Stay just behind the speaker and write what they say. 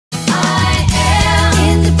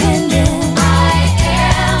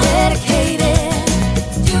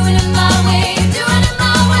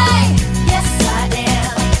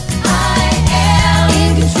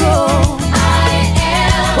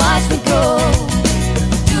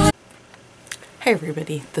Hey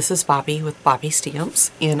everybody, this is Bobby with Bobby Stamps,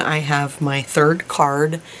 and I have my third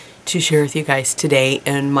card to share with you guys today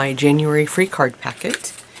in my January free card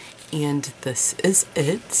packet. And this is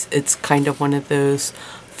it. It's kind of one of those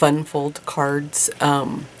fun fold cards.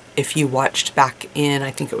 If you watched back in, I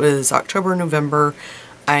think it was October, November,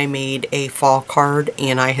 I made a fall card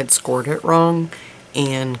and I had scored it wrong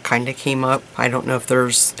and kind of came up. I don't know if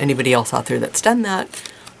there's anybody else out there that's done that.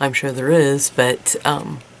 I'm sure there is, but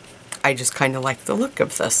I just kind of like the look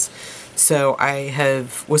of this. So I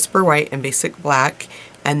have Whisper White and Basic Black,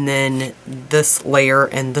 and then this layer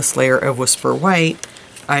and this layer of Whisper White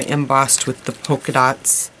I embossed with the Polka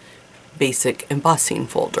Dots Basic Embossing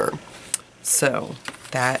Folder. So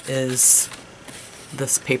that is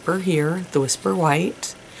this paper here, the Whisper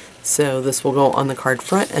White. So this will go on the card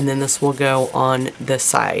front, and then this will go on this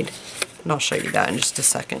side. And I'll show you that in just a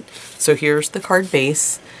second. So here's the card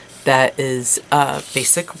base. That is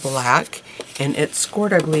Basic Black, and it's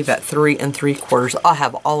scored, I believe, at 3 3/4. I'll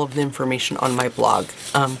have all of the information on my blog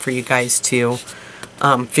for you guys to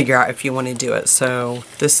figure out if you want to do it. So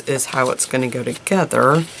this is how it's going to go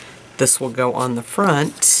together. This will go on the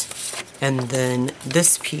front, and then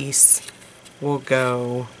this piece will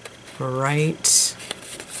go right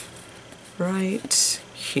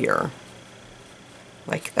here,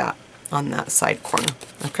 like that, on that side corner.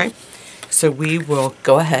 Okay. So we will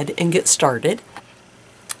go ahead and get started.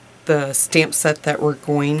 The stamp set that we're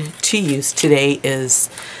going to use today is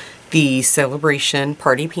the Celebration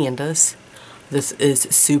Party Pandas. This is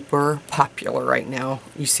super popular right now.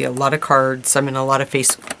 You see a lot of cards. I'm in a lot of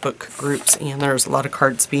Facebook groups, and there's a lot of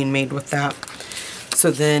cards being made with that.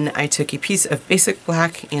 So then I took a piece of Basic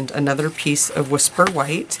Black and another piece of Whisper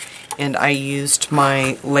White, and I used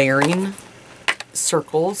my layering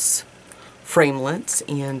circles framelits,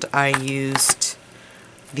 and I used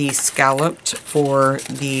the scalloped for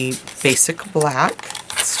the Basic Black.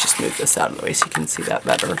 Let's just move this out of the way so you can see that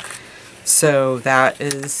better. So that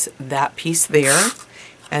is that piece there,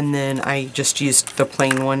 and then I just used the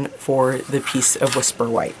plain one for the piece of Whisper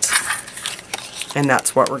White. And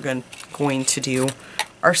that's what we're going to do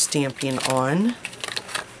our stamping on.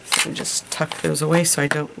 So let me just tuck those away so I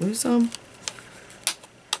don't lose them.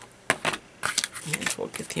 And we'll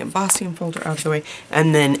get the embossing folder out of the way.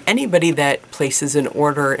 And then anybody that places an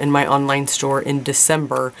order in my online store in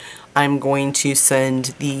December, I'm going to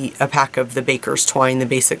send a pack of the Baker's Twine, the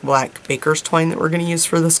Basic Black Baker's Twine that we're going to use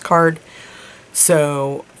for this card.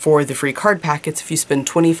 So for the free card packets, if you spend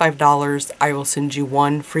 $25, I will send you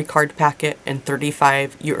one free card packet, and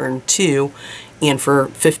 $35 you earn 2. And for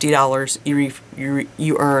 $50,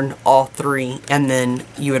 you earn all 3, and then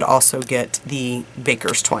you would also get the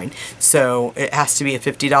Baker's Twine. So it has to be a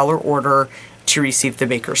 $50 order to receive the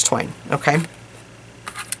Baker's Twine, okay?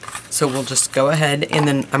 So we'll just go ahead, and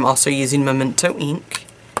then I'm also using Memento ink.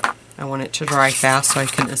 I want it to dry fast so I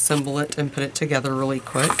can assemble it and put it together really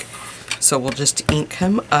quick. So we'll just ink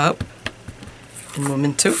him up in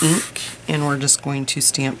Memento ink, and we're just going to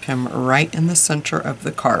stamp him right in the center of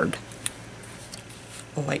the card.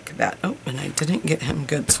 Like that. Oh, and I didn't get him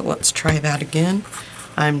good, so let's try that again.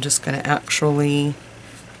 I'm just going to actually,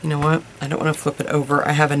 you know what, I don't want to flip it over.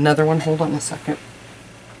 I have another one. Hold on a second.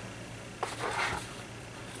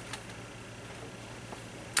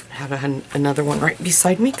 I have another one right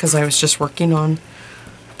beside me because I was just working on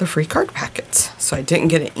the free card packets. So I didn't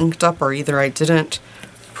get it inked up, or either I didn't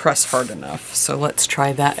press hard enough. So let's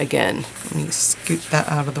try that again. Let me scoot that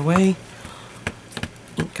out of the way.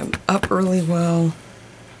 Ink them up really well.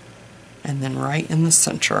 And then right in the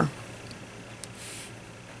center.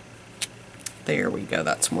 There we go,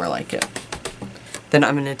 that's more like it. Then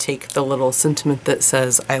I'm going to take the little sentiment that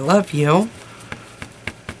says, I love you,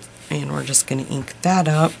 and we're just going to ink that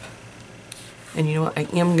up. And you know what, I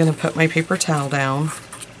am going to put my paper towel down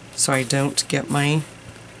so I don't get my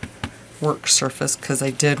work surface, because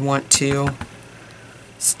I did want to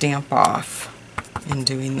stamp off. In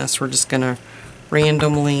doing this, we're just going to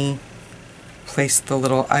randomly place the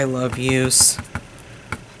little I love yous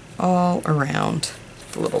all around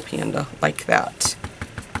the little panda, like that.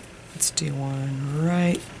 Let's do one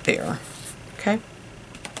right there. Okay.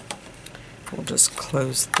 We'll just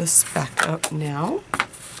close this back up now.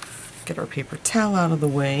 Get our paper towel out of the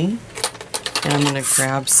way. And I'm going to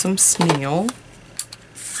grab some snail.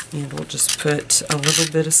 And we'll just put a little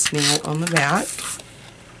bit of snail on the back.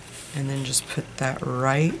 And then just put that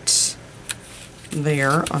right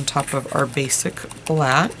there on top of our Basic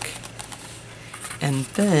Black. And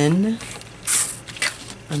then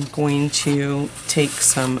I'm going to take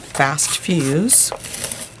some Fast Fuse,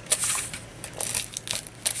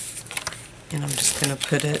 and I'm just going to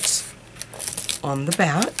put it on the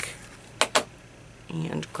back.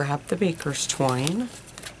 and grab the baker's twine.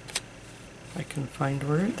 If I can find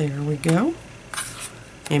where, there we go.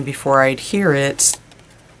 And before I adhere it,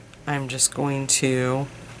 I'm just going to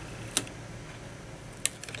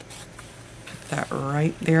put that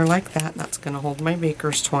right there like that. That's going to hold my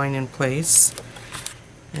baker's twine in place.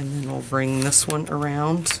 And then we'll bring this one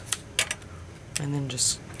around and then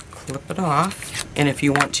just clip it off. And if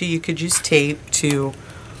you want to, you could use tape to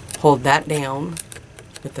hold that down.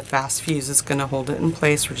 But the fast fuse is going to hold it in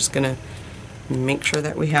place. We're just going to make sure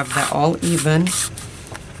that we have that all even.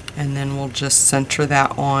 And then we'll just center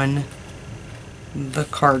that on the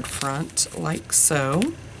card front like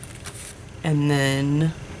so. And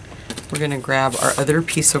then we're going to grab our other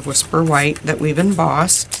piece of Whisper White that we've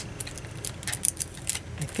embossed.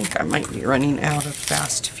 I think I might be running out of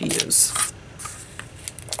fast fuse.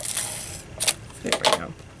 There we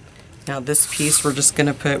go. Now this piece we're just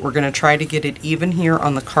going to try to get it even here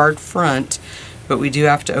on the card front, but we do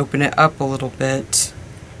have to open it up a little bit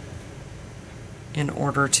in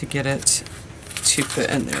order to get it to fit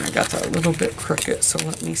in there. I got that a little bit crooked, so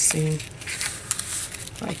let me see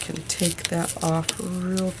if I can take that off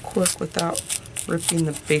real quick without ripping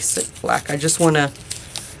the basic black. I just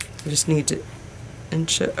need to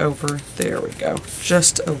inch it over. There we go.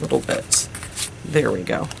 Just a little bit. There we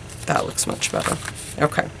go. That looks much better.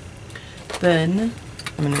 Okay. Then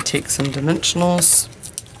I'm going to take some dimensionals,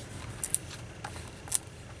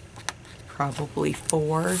 probably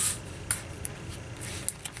 4.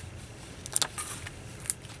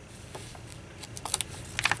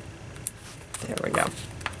 There we go.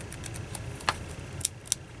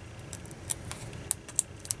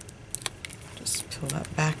 Just peel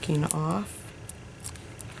that backing off.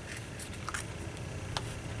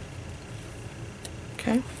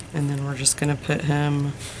 Okay, and then we're just going to put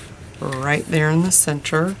him right there in the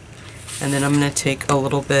center. And then I'm going to take a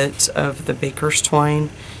little bit of the baker's twine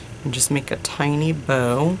and just make a tiny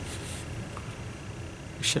bow.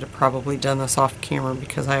 I should have probably done this off camera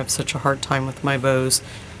because I have such a hard time with my bows.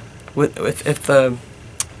 If the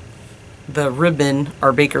ribbon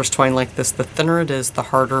or baker's twine like this, the thinner it is, the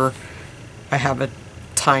harder I have a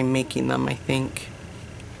time making them, I think.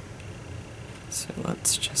 So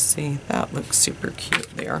let's just see, that looks super cute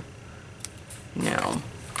there. Now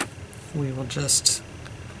we will I'm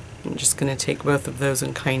just going to take both of those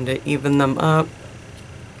and kind of even them up.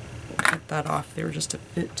 Cut that off, they were just a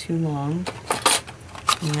bit too long.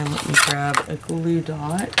 And let me grab a glue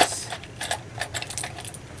dot.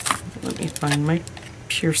 Let me find my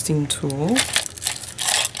piercing tool.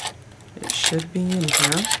 It should be in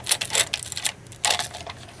here.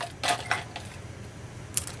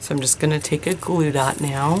 So I'm just going to take a glue dot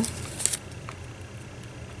now.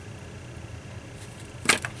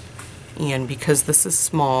 And because this is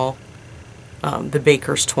small, the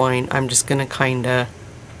baker's twine, I'm just going to kind of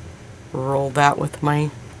roll that with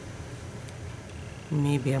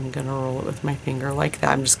maybe I'm going to roll it with my finger like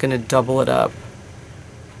that. I'm just going to double it up.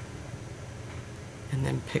 And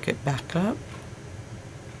then pick it back up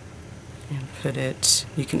and put it,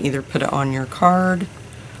 you can either put it on your card,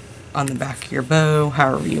 on the back of your bow,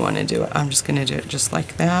 however you want to do it. I'm just going to do it just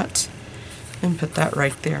like that and put that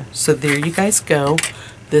right there. So there you guys go.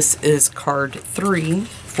 This is card 3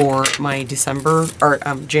 for my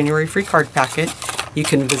January free card packet. You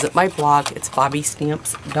can visit my blog. It's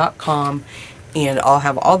bobbystamps.com, and I'll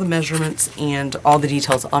have all the measurements and all the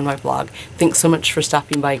details on my blog. Thanks so much for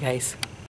stopping by, guys.